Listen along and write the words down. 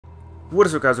What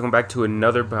is up, guys? Welcome back to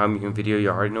another Biomutant video.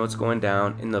 You already know what's going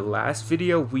down. In the last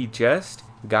video, we just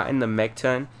got in the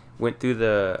Mechton, went through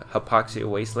the Hypoxia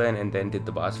Wasteland, and then did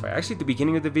the boss fight. Actually, at the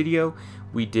beginning of the video,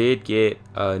 we did get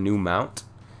a new mount,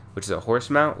 which is a horse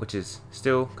mount, which is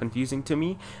still confusing to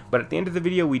me. But at the end of the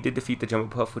video, we did defeat the Jumbo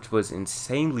Puff, which was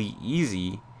insanely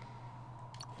easy.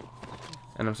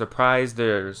 And I'm surprised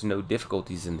there's no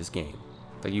difficulties in this game.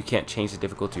 Like, you can't change the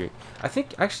difficulty. I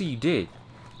think, actually, you did.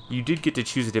 You did get to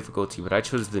choose a difficulty, but I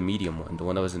chose the medium one, the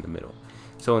one that was in the middle.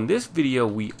 So in this video,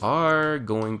 we are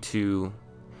going to...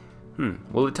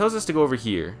 well, it tells us to go over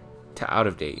here to out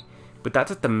of date. But that's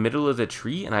at the middle of the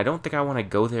tree, and I don't think I want to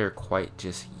go there quite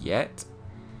just yet.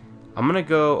 I'm going to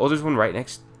go... Oh, there's one right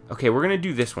next... Okay, we're going to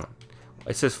do this one.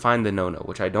 It says find the no-no,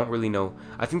 which I don't really know.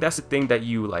 I think that's the thing that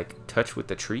you, like, touch with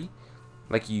the tree.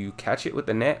 Like, you catch it with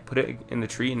the net, put it in the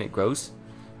tree, and it grows.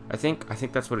 I think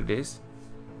that's what it is.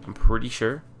 I'm pretty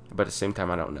sure. But at the same time,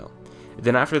 I don't know.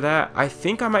 Then after that, I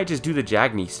think I might just do the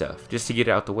Jagni stuff just to get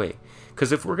it out the way.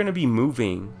 Because if we're going to be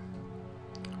moving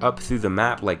up through the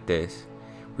map like this,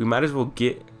 we might as well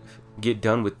get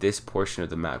done with this portion of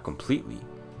the map completely.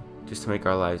 Just to make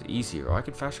our lives easier. Or I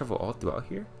could fast travel all throughout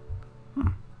here?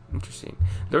 Interesting.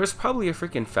 There was probably a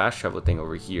freaking fast travel thing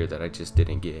over here that I just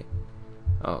didn't get.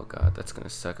 Oh god, that's going to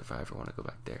suck if I ever want to go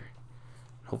back there.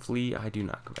 Hopefully I do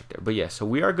not go back there. But yeah, so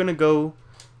we are going to go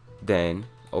then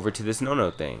over to this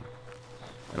no-no thing.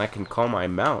 And I can call my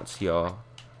mounts, y'all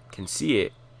can see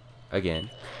it again.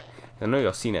 I know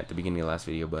y'all seen it at the beginning of the last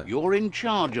video, but... You're in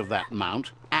charge of that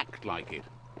mount. Act like it.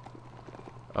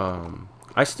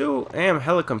 I still am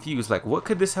hella confused. Like, what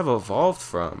could this have evolved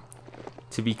from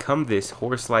to become this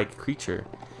horse-like creature?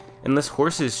 Unless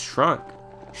horses shrunk.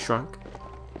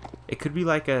 It could be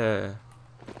like a...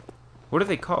 What are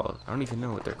they called? I don't even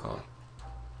know what they're called.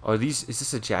 Oh, is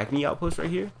this a Jagni outpost right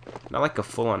here? Not like a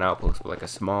full-on outpost, but like a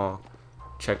small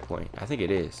checkpoint. I think it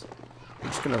is. I'm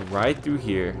just gonna ride through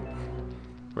here.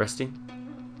 Resting.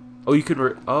 Oh, you could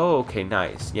oh, okay,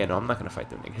 nice. Yeah, no, I'm not gonna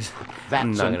fight them niggas.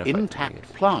 That's an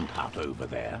intact plant hut over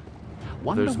there.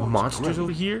 There's monsters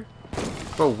over here?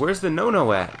 Bro, where's the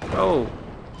no-no at? Bro,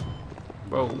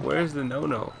 where's the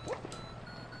no-no?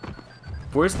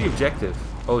 Where's the objective?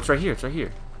 Oh, it's right here, it's right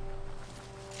here.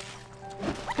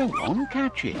 Go on,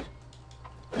 catch it.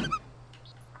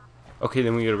 Okay,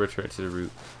 then we gotta return to the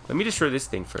route. Let me destroy this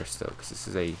thing first, though, because this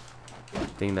is a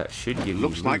thing that should give me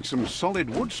Looks like some solid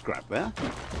wood scrap there.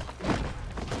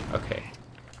 Okay,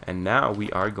 and now we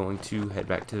are going to head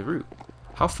back to the route.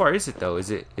 How far is it, though?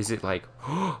 Is it like...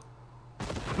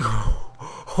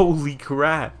 Holy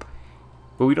crap!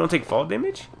 But we don't take fall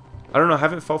damage? I don't know, I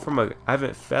haven't fallen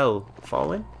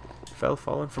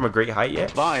from a great height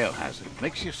yet. Biohazard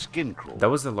makes your skin crawl. That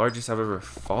was the largest I've ever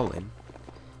fallen.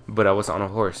 But I was on a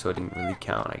horse, so it didn't really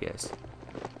count, I guess.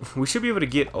 We should be able to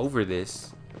get over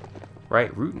this.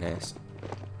 Right, root nest.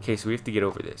 Okay, so we have to get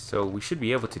over this. So we should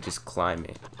be able to just climb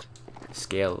it.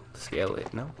 Scale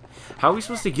it, no? How are we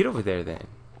supposed to get over there, then?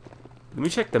 Let me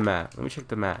check the map.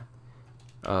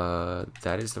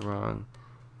 That is the wrong...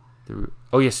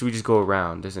 Oh, yeah, so we just go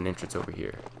around. There's an entrance over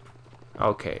here.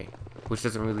 Okay. Which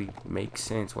doesn't really make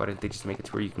sense. Why didn't they just make it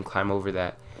to where you can climb over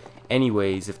that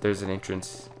anyways if there's an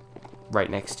entrance right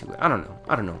next to it? I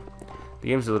don't know. The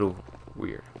game's a little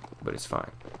weird, but it's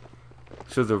fine.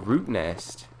 So the root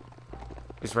nest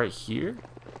is right here?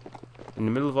 In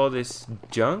the middle of all this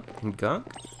junk and gunk?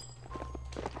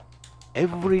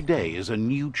 Every day is a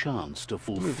new chance to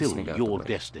fulfill your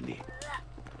destiny.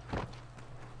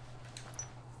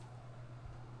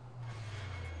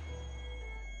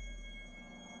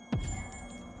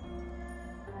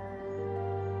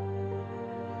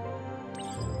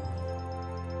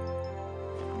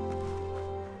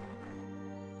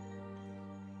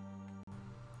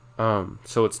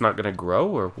 So it's not gonna grow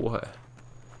or what?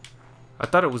 I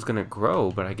thought it was gonna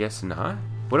grow, but I guess not.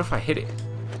 What if I hit it?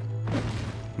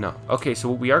 No. Okay, so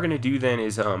what we are gonna do then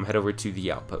is head over to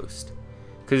the outpost.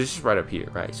 Because it's just right up here,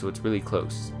 right? So it's really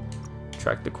close.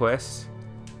 Track the quests.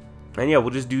 And yeah, we'll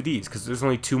just do these because there's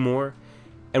only 2 more.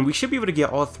 And we should be able to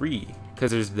get all 3.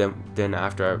 Because there's them then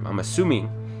after, I'm assuming,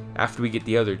 after we get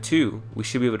the other 2, we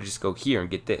should be able to just go here and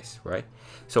get this, right?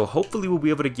 So hopefully we'll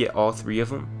be able to get all 3 of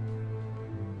them.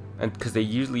 And because they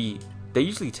usually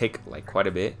take like quite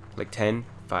a bit, like 5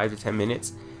 to 10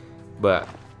 minutes, but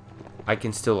I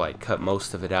can still like cut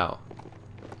most of it out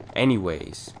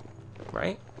anyways,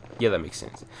 right? Yeah, that makes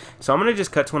sense. So I'm gonna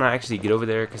just cut to when I actually get over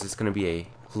there because it's gonna be a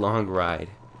long ride.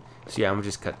 So yeah, I'm gonna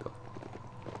just cut though.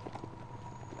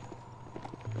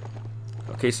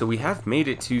 Okay, so we have made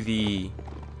it to the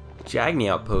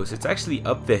Jagni outpost. It's actually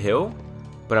up the hill,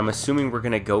 but I'm assuming we're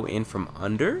gonna go in from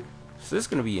under. So this is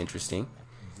gonna be interesting.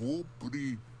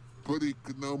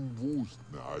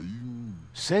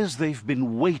 Says they've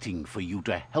been waiting for you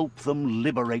to help them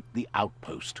liberate the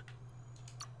outpost.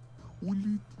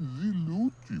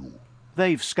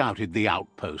 They've scouted the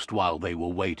outpost while they were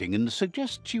waiting and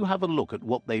suggests you have a look at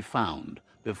what they found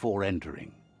before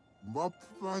entering.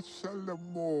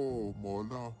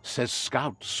 Says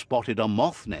scouts spotted a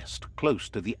moth nest close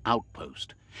to the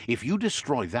outpost. If you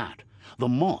destroy that, the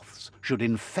moths should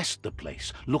infest the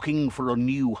place, looking for a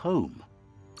new home.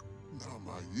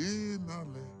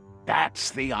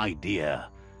 That's the idea.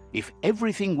 If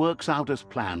everything works out as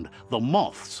planned, the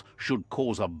moths should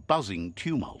cause a buzzing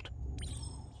tumult.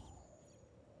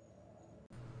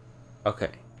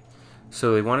 Okay.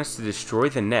 So they want us to destroy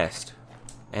the nest,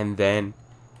 and then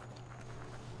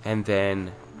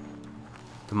the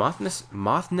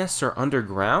moth nests are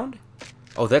underground?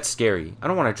 Oh, that's scary. I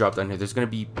don't want to drop down here. There's gonna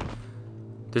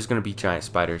be giant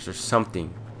spiders or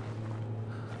something.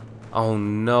 Oh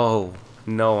no.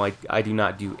 No, I do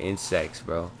not do insects,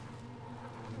 bro.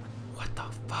 What the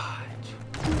fudge?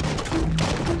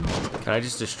 Can I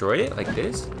just destroy it like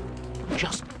this?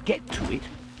 Just get to it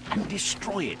and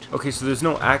destroy it. Okay, so there's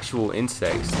no actual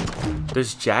insects.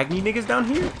 There's Jagni niggas down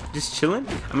here? Just chilling?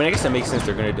 I mean, I guess that makes sense.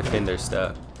 They're gonna defend their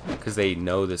stuff because they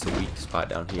know there's a weak spot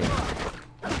down here.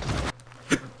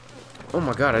 Oh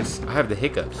my god, I have the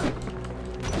hiccups.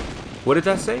 What did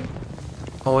that say?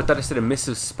 Oh, I thought I said a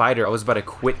missive spider. I was about to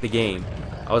quit the game.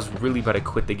 I was really about to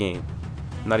quit the game.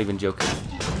 I'm not even joking.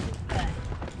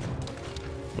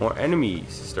 More enemies.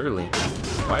 Sterling.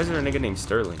 Why is there a nigga named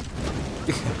Sterling?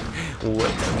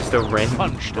 What? Just a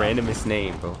randomest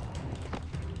name, bro.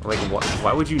 Like,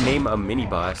 why would you name a mini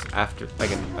boss after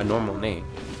like a normal name?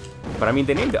 But I mean,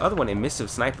 they named the other one a missive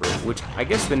sniper, which I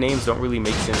guess the names don't really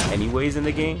make sense anyways in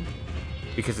the game,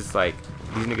 because it's like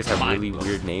these niggas have really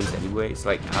weird names anyways,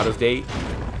 like out of date.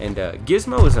 And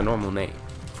Gizmo is a normal name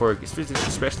for,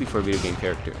 especially for a video game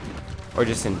character, or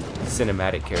just in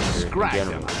cinematic character in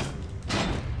general.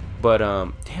 But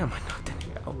damn, I knocked that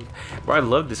nigga out. Bro, I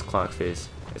love this Clonkfist.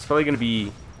 It's probably gonna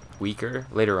be weaker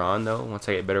later on though, once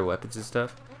I get better weapons and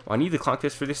stuff. Well, I need the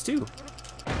Clonkfist for this too.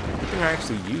 I think I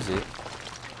actually use it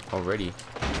already.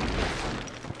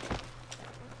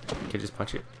 Can I just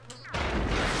punch it?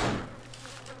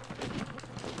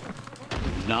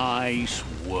 Nice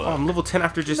work. Oh, I'm level 10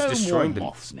 after just destroying the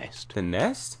moth's nest. The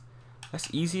nest? That's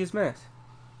easy as mess.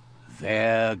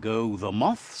 There go the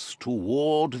moths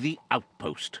toward the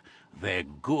outpost. They're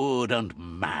good and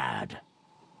mad.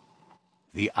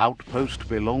 The outpost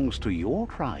belongs to your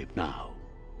tribe now.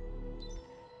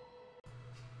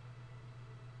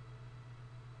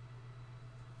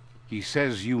 He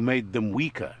says you made them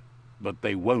weaker, but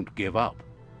they won't give up.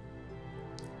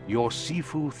 Your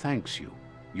Sifu thanks you.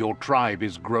 Your tribe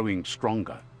is growing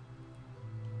stronger.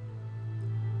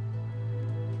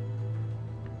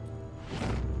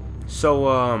 So,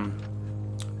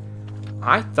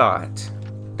 I thought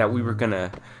that we were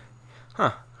gonna...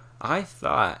 I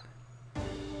thought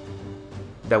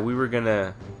that we were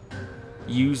gonna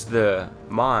use the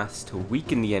moths to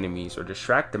weaken the enemies, or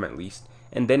distract them at least,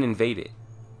 and then invade it.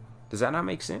 Does that not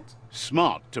make sense?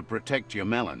 Smart to protect your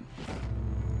melon.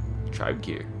 Tribe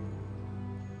gear.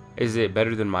 Is it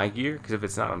better than my gear? Because if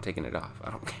it's not, I'm taking it off. I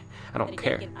don't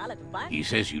care. He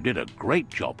says you did a great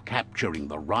job capturing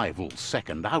the rival's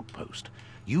second outpost.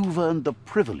 You've earned the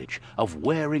privilege of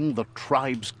wearing the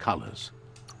tribe's colors.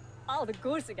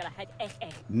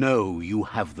 Know you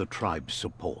have the tribe's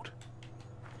support.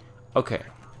 Okay.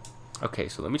 Okay,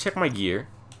 so let me check my gear,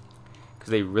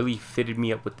 because they really fitted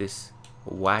me up with this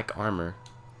whack armor.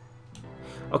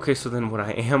 Okay, so then what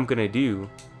I am gonna do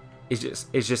is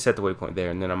just set the waypoint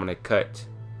there, and then I'm gonna cut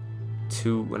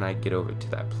to when I get over to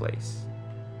that place.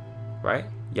 Right?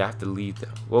 You have to leave the...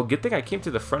 Well, good thing I came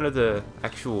to the front of the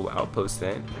actual outpost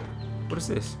then. What is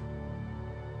this?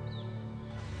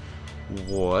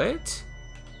 What?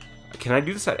 Can I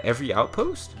do this at every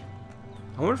outpost?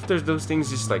 I wonder if there's those things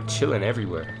just like chilling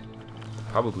everywhere.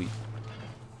 Probably.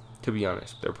 To be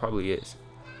honest, there probably is.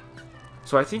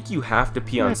 So I think you have to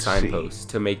pee on signposts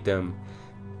to make them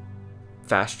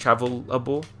fast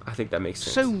travelable. I think that makes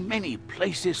sense. So many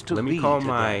places to be. Let me call today.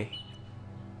 my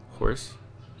horse.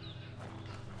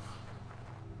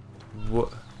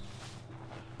 What?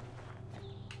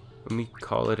 Let me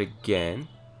call it again.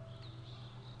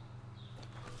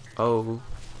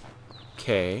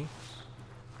 Okay.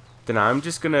 Then I'm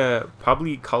just gonna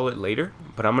probably call it later,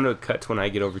 but I'm gonna cut to when I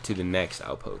get over to the next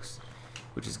outpost,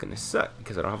 which is gonna suck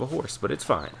because I don't have a horse, but it's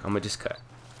fine. I'm gonna just cut.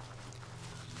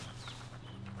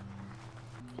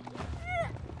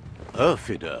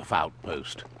 Erfidurf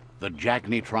outpost. The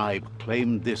Jagni tribe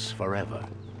claimed this forever.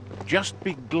 Just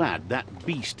be glad that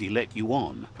beastie let you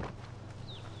on.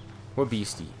 What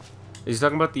beastie? Is he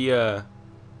talking about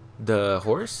the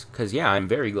horse? Cause yeah, I'm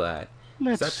very glad.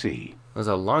 Let's see. It was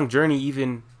a long journey,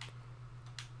 even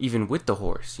with the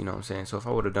horse. You know what I'm saying? So if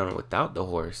I would have done it without the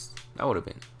horse, that would have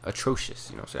been atrocious.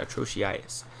 You know what I'm saying?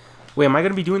 Atrocious. Wait, am I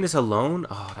gonna be doing this alone?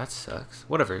 Oh, that sucks.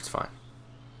 Whatever, it's fine.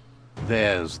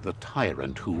 There's the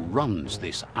tyrant who runs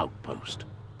this outpost.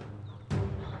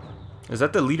 Is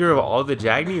that the leader of all the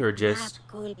Jagni, or just...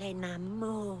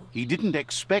 He didn't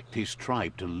expect his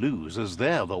tribe to lose, as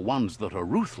they're the ones that are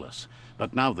ruthless.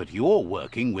 But now that you're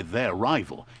working with their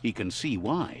rival, he can see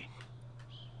why.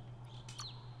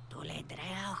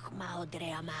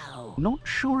 Not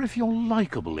sure if you're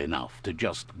likable enough to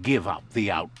just give up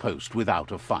the outpost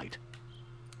without a fight.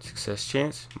 Success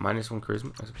chance? -1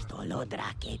 charisma?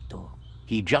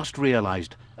 He just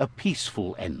realized a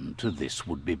peaceful end to this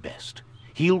would be best.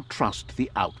 He'll trust the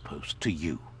outpost to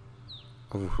you.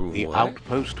 The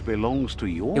outpost belongs to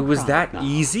your It was that now.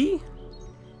 easy?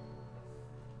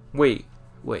 Wait.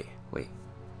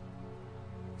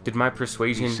 Did my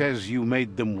persuasion... He says you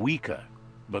made them weaker,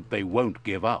 but they won't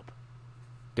give up.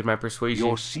 Did my persuasion...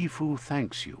 Your Sifu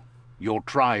thanks you. Your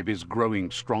tribe is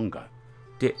growing stronger.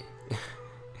 Did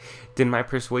my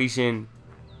persuasion...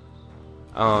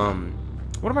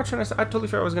 What am I trying to say? I totally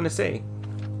forgot what I was going to say.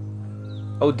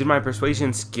 Oh, did my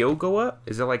persuasion skill go up?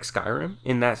 Is it like Skyrim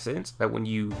in that sense? That when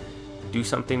you do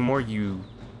something more, you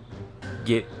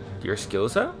get your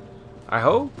skills up? I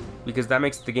hope. Because that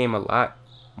makes the game a lot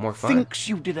more fun. Thinks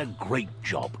you did a great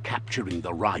job capturing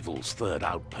the rival's third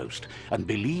outpost, and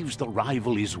believes the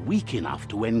rival is weak enough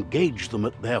to engage them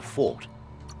at their fort.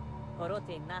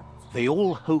 They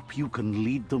all hope you can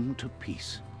lead them to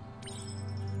peace.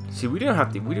 See, we do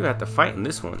have to fight in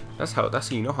this one. That's how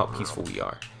you know how peaceful we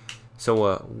are.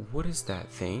 So, what is that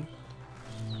thing?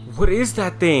 What is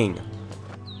that thing?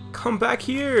 Come back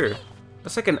here.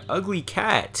 That's like an ugly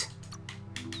cat.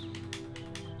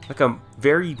 Like a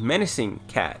very menacing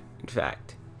cat, in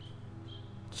fact.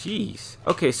 Jeez.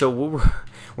 Okay, so what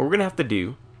we're gonna have to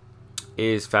do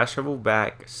is fast travel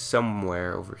back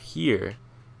somewhere over here.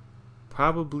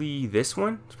 Probably this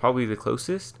one. It's probably the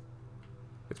closest.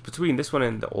 It's between this one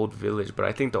and the old village, but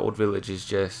I think the old village is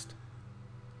just...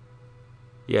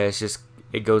 Yeah, it's just...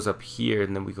 It goes up here,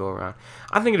 and then we go around.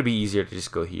 I think it'd be easier to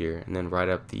just go here, and then ride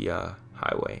up the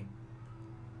highway.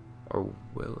 Or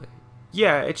will it?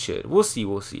 Yeah, it should. We'll see,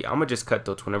 we'll see. I'm gonna just cut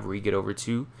those whenever we get over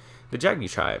to the Jagni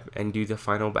tribe and do the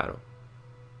final battle.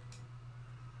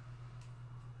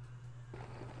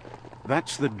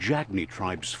 That's the Jagni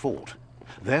tribe's fort.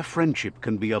 Their friendship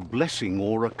can be a blessing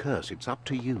or a curse. It's up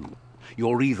to you.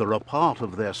 You're either a part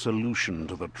of their solution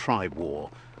to the tribe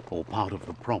war, or part of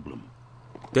the problem.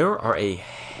 There are a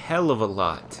hell of a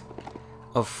lot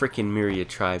of freaking Myriad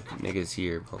tribe niggas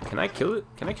here, bro. Can I kill it?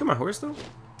 Can I kill my horse, though?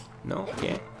 No, I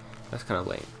can't. That's kind of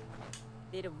lame.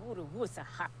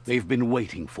 They've been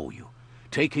waiting for you.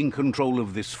 Taking control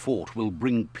of this fort will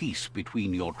bring peace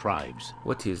between your tribes.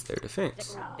 What is their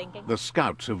defense? The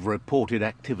scouts have reported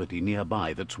activity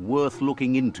nearby that's worth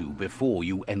looking into before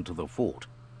you enter the fort.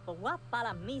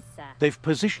 They've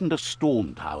positioned a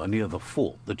storm tower near the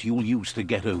fort that you'll use to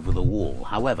get over the wall.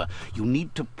 However, you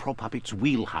need to prop up its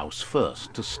wheelhouse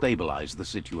first to stabilize the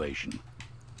situation.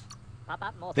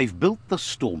 They've built the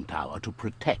storm tower to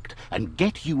protect and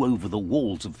get you over the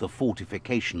walls of the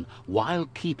fortification while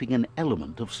keeping an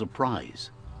element of surprise.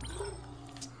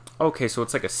 Okay, so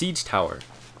it's like a siege tower.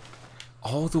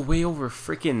 All the way over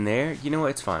freaking there? You know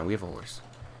what? It's fine. We have a horse.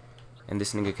 And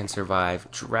this nigga can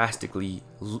survive drastically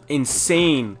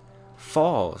insane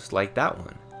falls like that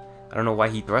one. I don't know why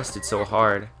he thrusted so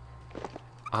hard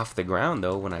off the ground,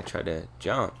 though, when I tried to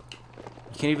jump.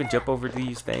 You can't even jump over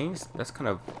these things? That's kind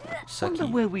of sucky. Wonder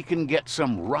where we can get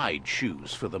some ride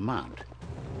shoes for the mount.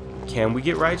 Can we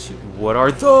get ride shoes? What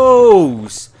are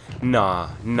those? Nah.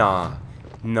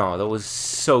 That was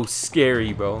so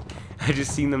scary, bro. I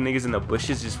just seen them niggas in the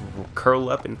bushes just curl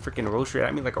up and freaking roll straight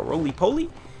at me like a roly-poly.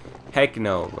 Heck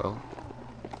no, bro.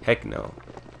 Heck no.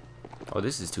 Oh,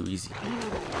 this is too easy.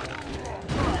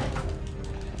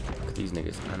 Look at these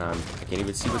niggas. And I can't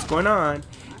even see what's going on.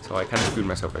 So I kind of screwed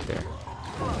myself right there.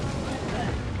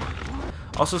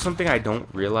 Also, something I don't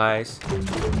realize,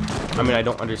 I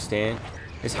don't understand,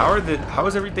 is how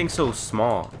is everything so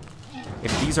small?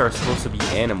 If these are supposed to be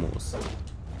animals.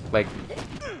 Like,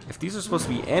 if these are supposed to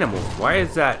be animals, why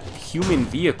is that human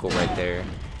vehicle right there?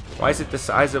 Why is it the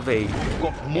size of a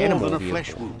animal vehicle?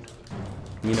 Flesh wound.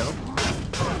 You know?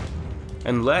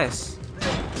 Unless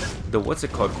the what's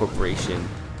it called corporation,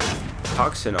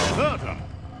 Toxinol.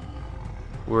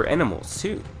 were animals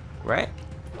too, right?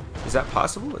 Is that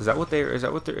possible? Is that what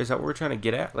we're trying to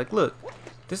get at? Like, look,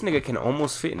 this nigga can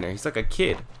almost fit in there. He's like a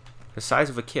kid, the size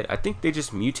of a kid. I think they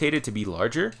just mutated to be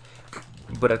larger,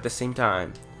 but at the same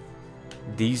time,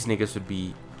 these niggas would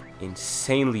be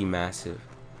insanely massive.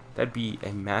 That'd be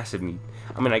a massive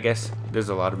I mean, I guess there's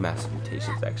a lot of massive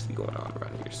mutations actually going on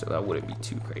around here, so that wouldn't be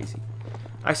too crazy.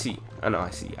 I see. I know. I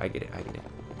see. I get it. I get it.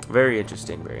 Very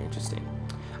interesting. Very interesting.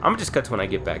 I'm gonna just cut to when I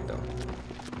get back, though.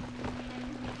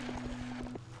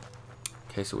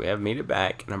 Okay, so we have made it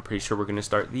back, and I'm pretty sure we're gonna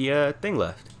start the thing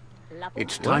left.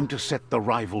 It's time to set the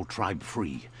rival tribe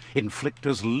free. Inflict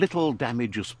as little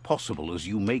damage as possible as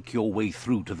you make your way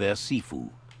through to their Sifu.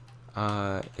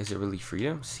 Is it really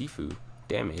freedom? Sifu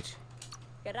damage.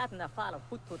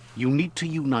 You need to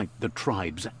unite the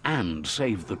tribes and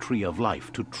save the Tree of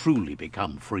Life to truly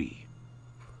become free.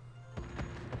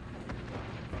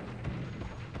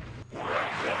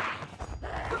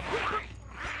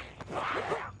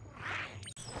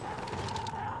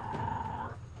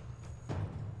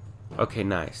 Okay,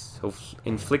 nice. So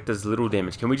inflict as little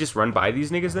damage. Can we just run by these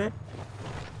niggas then?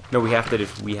 No, we have to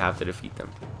defeat them.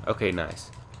 Okay, nice.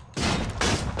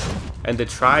 And the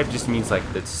tribe just means like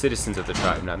the citizens of the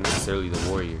tribe, not necessarily the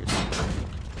warriors.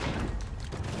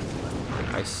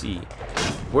 I see.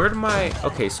 Where'd my...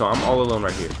 Okay, so I'm all alone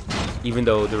right here. Even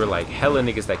though there were like hella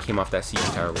niggas that came off that siege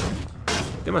tower with me.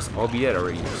 They must all be dead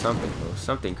already or something, bro.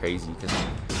 Something crazy,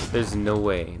 because there's no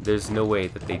way. There's no way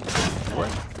that they... What?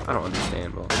 I don't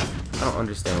understand, bro. I don't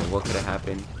understand what could have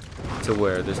happened to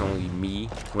where there's only me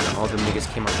when all the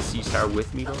niggas came off the siege tower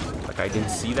with me, though. Like, I didn't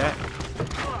see that.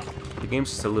 The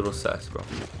game's just a little sus, bro.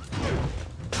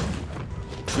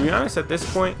 To be honest, at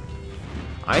this point,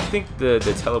 I think the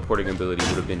teleporting ability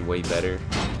would have been way better.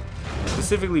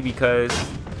 Specifically because,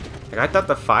 like, I thought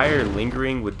the fire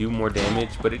lingering would do more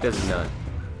damage, but it does none.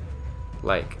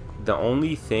 Like, the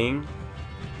only thing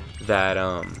that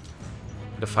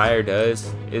the fire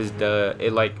does is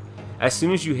it like, as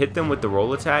soon as you hit them with the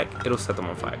roll attack, it'll set them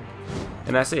on fire.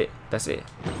 And that's it. That's it.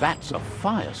 That's a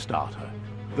fire starter.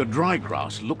 The dry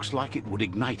grass looks like it would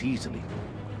ignite easily.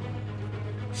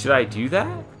 Should I do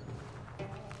that?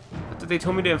 I thought they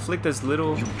told me to inflict as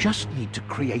little... You just need to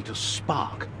create a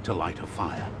spark to light a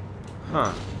fire.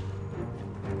 Huh.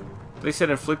 They said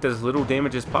inflict as little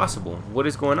damage as possible. What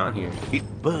is going on here? It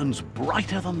burns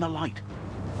brighter than the light.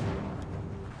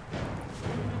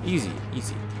 Easy,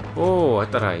 easy. Oh, I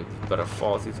thought I better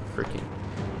fall through the freaking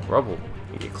rubble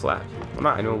and get clapped. Well,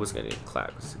 not, I know it was gonna get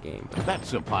clapped. It's a game. But...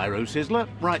 That's a pyro sizzler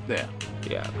right there.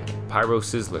 Yeah, pyro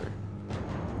sizzler.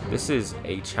 This is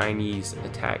a Chinese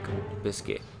attack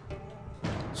biscuit.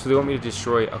 So they want me to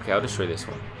destroy... Okay, I'll destroy this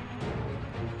one.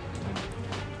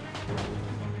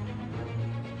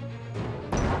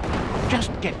 Just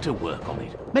get to work on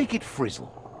it. Make it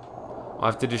frizzle.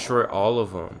 I'll have to destroy all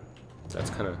of them. That's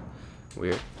kind of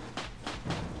weird.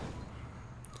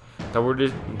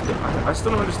 I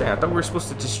still don't understand. I thought we were supposed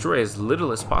to destroy as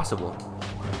little as possible.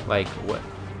 Like, what?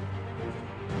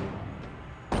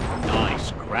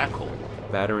 Nice crackle.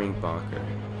 Battering bonker.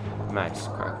 Nice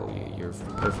crackle. Yeah, you're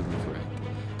perfectly correct.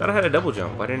 Thought I had a double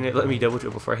jump. Why didn't it let me double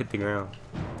jump before I hit the ground?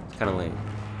 It's kind of lame.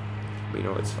 But you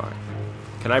know, it's fine.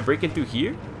 Can I break in through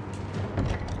here?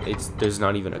 There's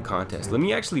not even a contest. Let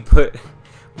me actually put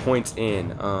points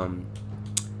in. I'm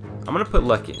gonna put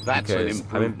luck in. That's an because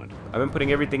improvement. I've been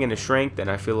putting everything into strength, and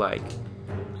I feel like,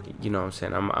 you know what I'm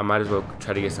saying, I might as well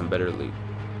try to get some better loot.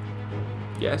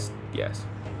 Yes, yes.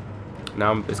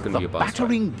 Now it's gonna be a boss fight. The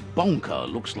battering bonker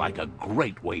looks like a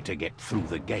great way to get through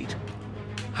the gate.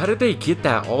 How did they get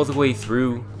that all the way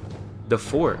through the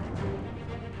fort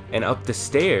and up the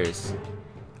stairs?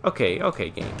 Okay, okay,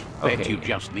 game. Okay. Bet you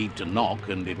just need to knock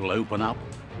and it'll open up.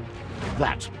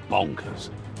 That's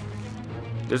bonkers.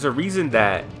 There's a reason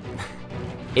that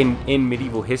in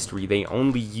medieval history they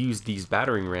only used these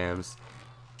battering rams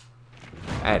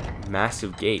at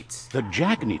massive gates. The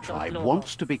Jagni tribe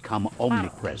wants to become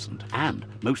omnipresent and,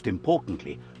 most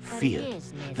importantly, feared.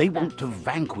 They want to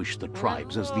vanquish the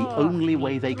tribes as the only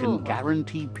way they can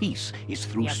guarantee peace is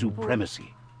through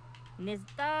supremacy.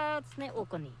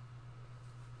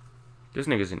 This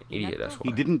nigga's an idiot, that's why.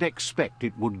 He didn't expect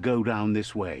it would go down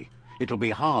this way. It'll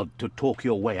be hard to talk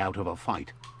your way out of a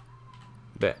fight.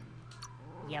 Bet.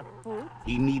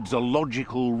 He needs a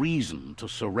logical reason to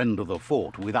surrender the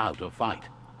fort without a fight.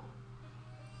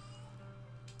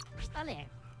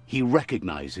 He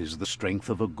recognizes the strength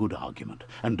of a good argument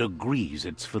and agrees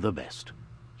it's for the best.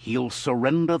 He'll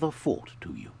surrender the fort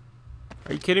to you.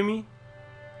 Are you kidding me?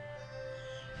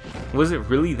 Was it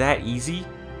really that easy?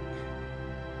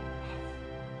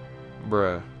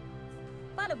 Bruh.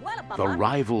 The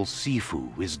rival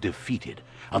Sifu is defeated,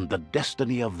 and the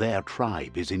destiny of their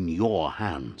tribe is in your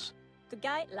hands.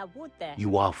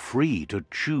 You are free to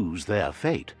choose their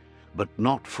fate, but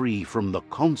not free from the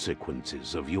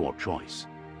consequences of your choice.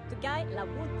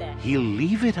 He'll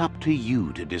leave it up to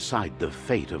you to decide the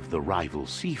fate of the rival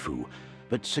Sifu,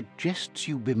 but suggests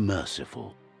you be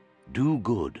merciful. Do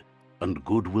good, and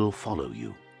good will follow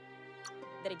you.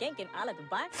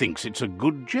 Thinks it's a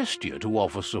good gesture to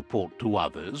offer support to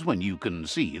others when you can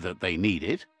see that they need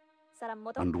it.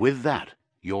 And with that,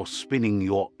 you're spinning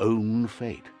your own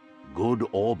fate, good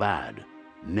or bad,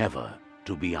 never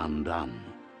to be undone.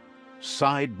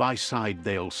 Side by side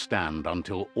they'll stand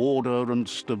until order and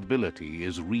stability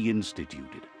is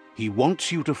reinstituted. He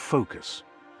wants you to focus.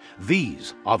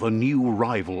 These are the new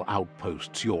rival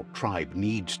outposts your tribe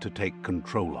needs to take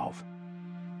control of.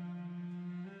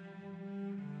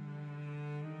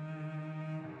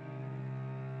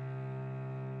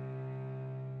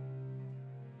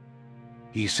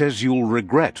 He says you'll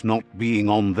regret not being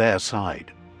on their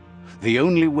side. The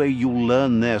only way you'll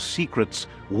learn their secrets,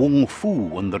 Wung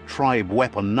Fu and the tribe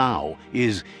weapon now,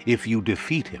 is if you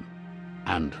defeat him.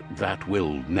 And that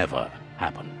will never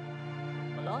happen.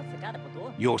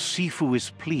 Your Sifu is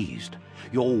pleased.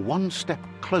 You're one step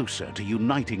closer to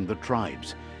uniting the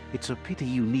tribes. It's a pity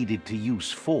you needed to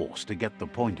use force to get the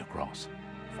point across.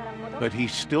 But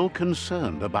he's still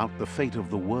concerned about the fate of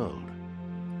the world.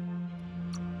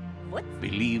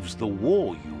 Believes the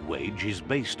war you wage is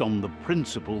based on the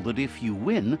principle that if you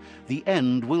win, the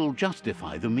end will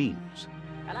justify the means.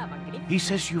 He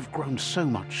says you've grown so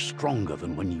much stronger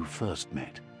than when you first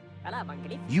met.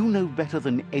 You know better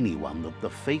than anyone that the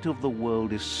fate of the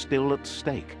world is still at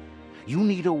stake. You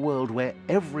need a world where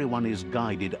everyone is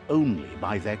guided only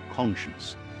by their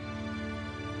conscience.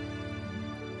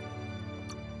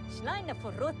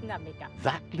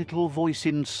 That little voice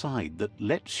inside that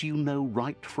lets you know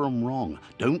right from wrong.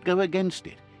 Don't go against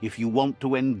it if you want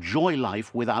to enjoy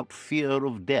life without fear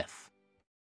of death.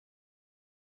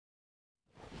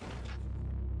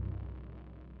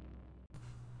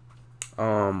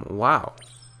 Wow.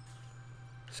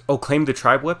 Oh, claim the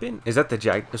tribe weapon? Is that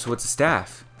the so it's a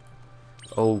staff?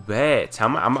 Oh, bet.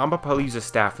 I'm gonna probably use a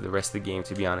staff for the rest of the game,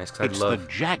 to be honest. It's the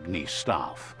Jagni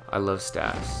staff. I love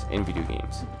staffs in video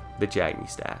games. The Jagni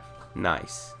staff.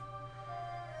 Nice.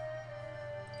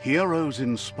 Heroes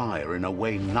inspire in a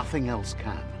way nothing else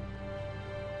can.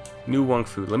 New Wung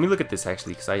Fu. Let me look at this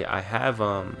actually, because I have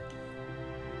let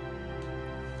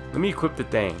me equip the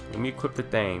thing. Let me equip the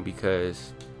thing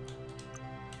because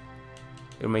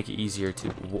it'll make it easier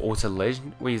to. Oh, it's a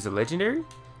legend. Wait, is it legendary?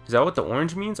 Is that what the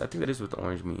orange means? I think that is what the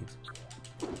orange means.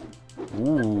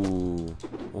 Ooh.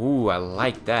 Ooh, I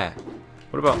like that.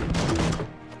 What about...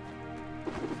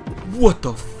 What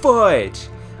the fudge?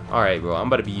 Alright, bro. I'm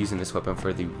about to be using this weapon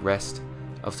for the rest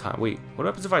of time. Wait, what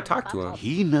happens if I talk to him?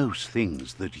 He knows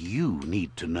things that you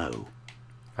need to know.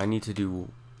 I need to do...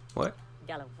 What?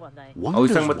 Wonders oh,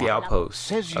 he's talking about the outpost.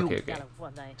 Says you...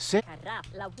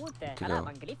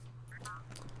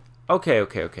 Okay,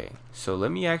 okay. Okay. So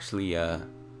let me actually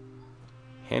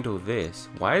handle this.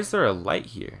 Why is there a light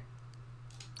here?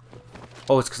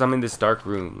 Oh, it's because I'm in this dark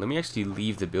room. Let me actually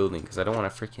leave the building because I don't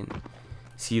want to freaking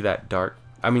see that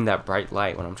that bright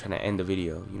light when I'm trying to end the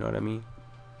video. You know what I mean?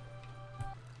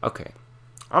 Okay.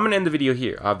 I'm going to end the video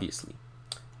here, obviously.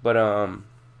 But,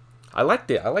 I liked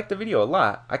it. I liked the video a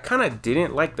lot. I kind of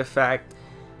didn't like the fact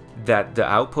that the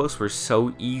outposts were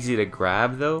so easy to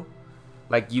grab, though.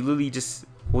 Like, you literally just...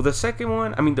 Well, the second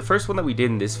one... I mean, the first one that we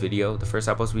did in this video, the first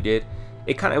outpost we did,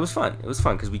 it was fun. It was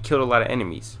fun because we killed a lot of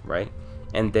enemies, right?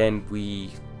 And then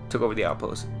we took over the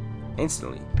outpost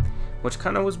instantly, which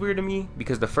kind of was weird to me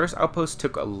because the first outpost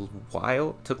took a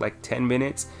while, took like 10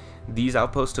 minutes. These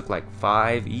outposts took like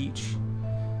 5 each.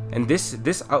 And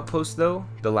this outpost though,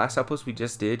 the last outpost we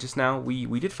just did just now, we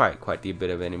did fight quite the bit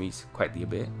of enemies, quite the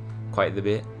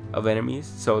bit of enemies.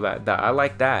 So that I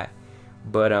like that.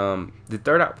 But the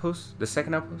third outpost, the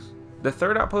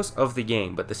third outpost of the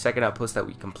game, but the second outpost that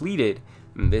we completed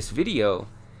in this video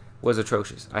was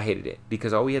atrocious. I hated it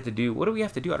because all we had to do, what do we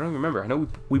have to do? I don't even remember. I know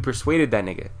we persuaded that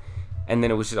nigga and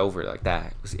then it was just over like that.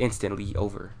 It was instantly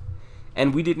over.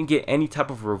 And we didn't get any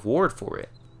type of reward for it.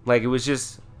 Like it was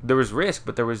just, there was risk,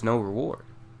 but there was no reward,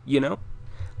 you know?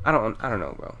 I don't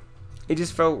know, bro. It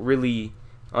just felt really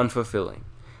unfulfilling.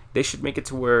 They should make it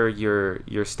to where your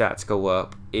stats go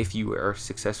up if you are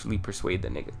successfully persuade the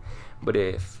nigga. But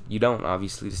if you don't,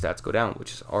 obviously the stats go down,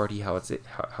 which is already how it's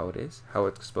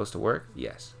supposed to work.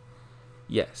 Yes.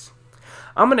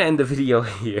 I'm gonna end the video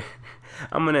here.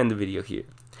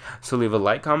 So leave a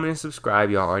like, comment, and subscribe.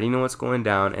 Y'all already know what's going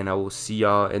down, and I will see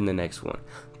y'all in the next one.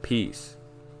 Peace.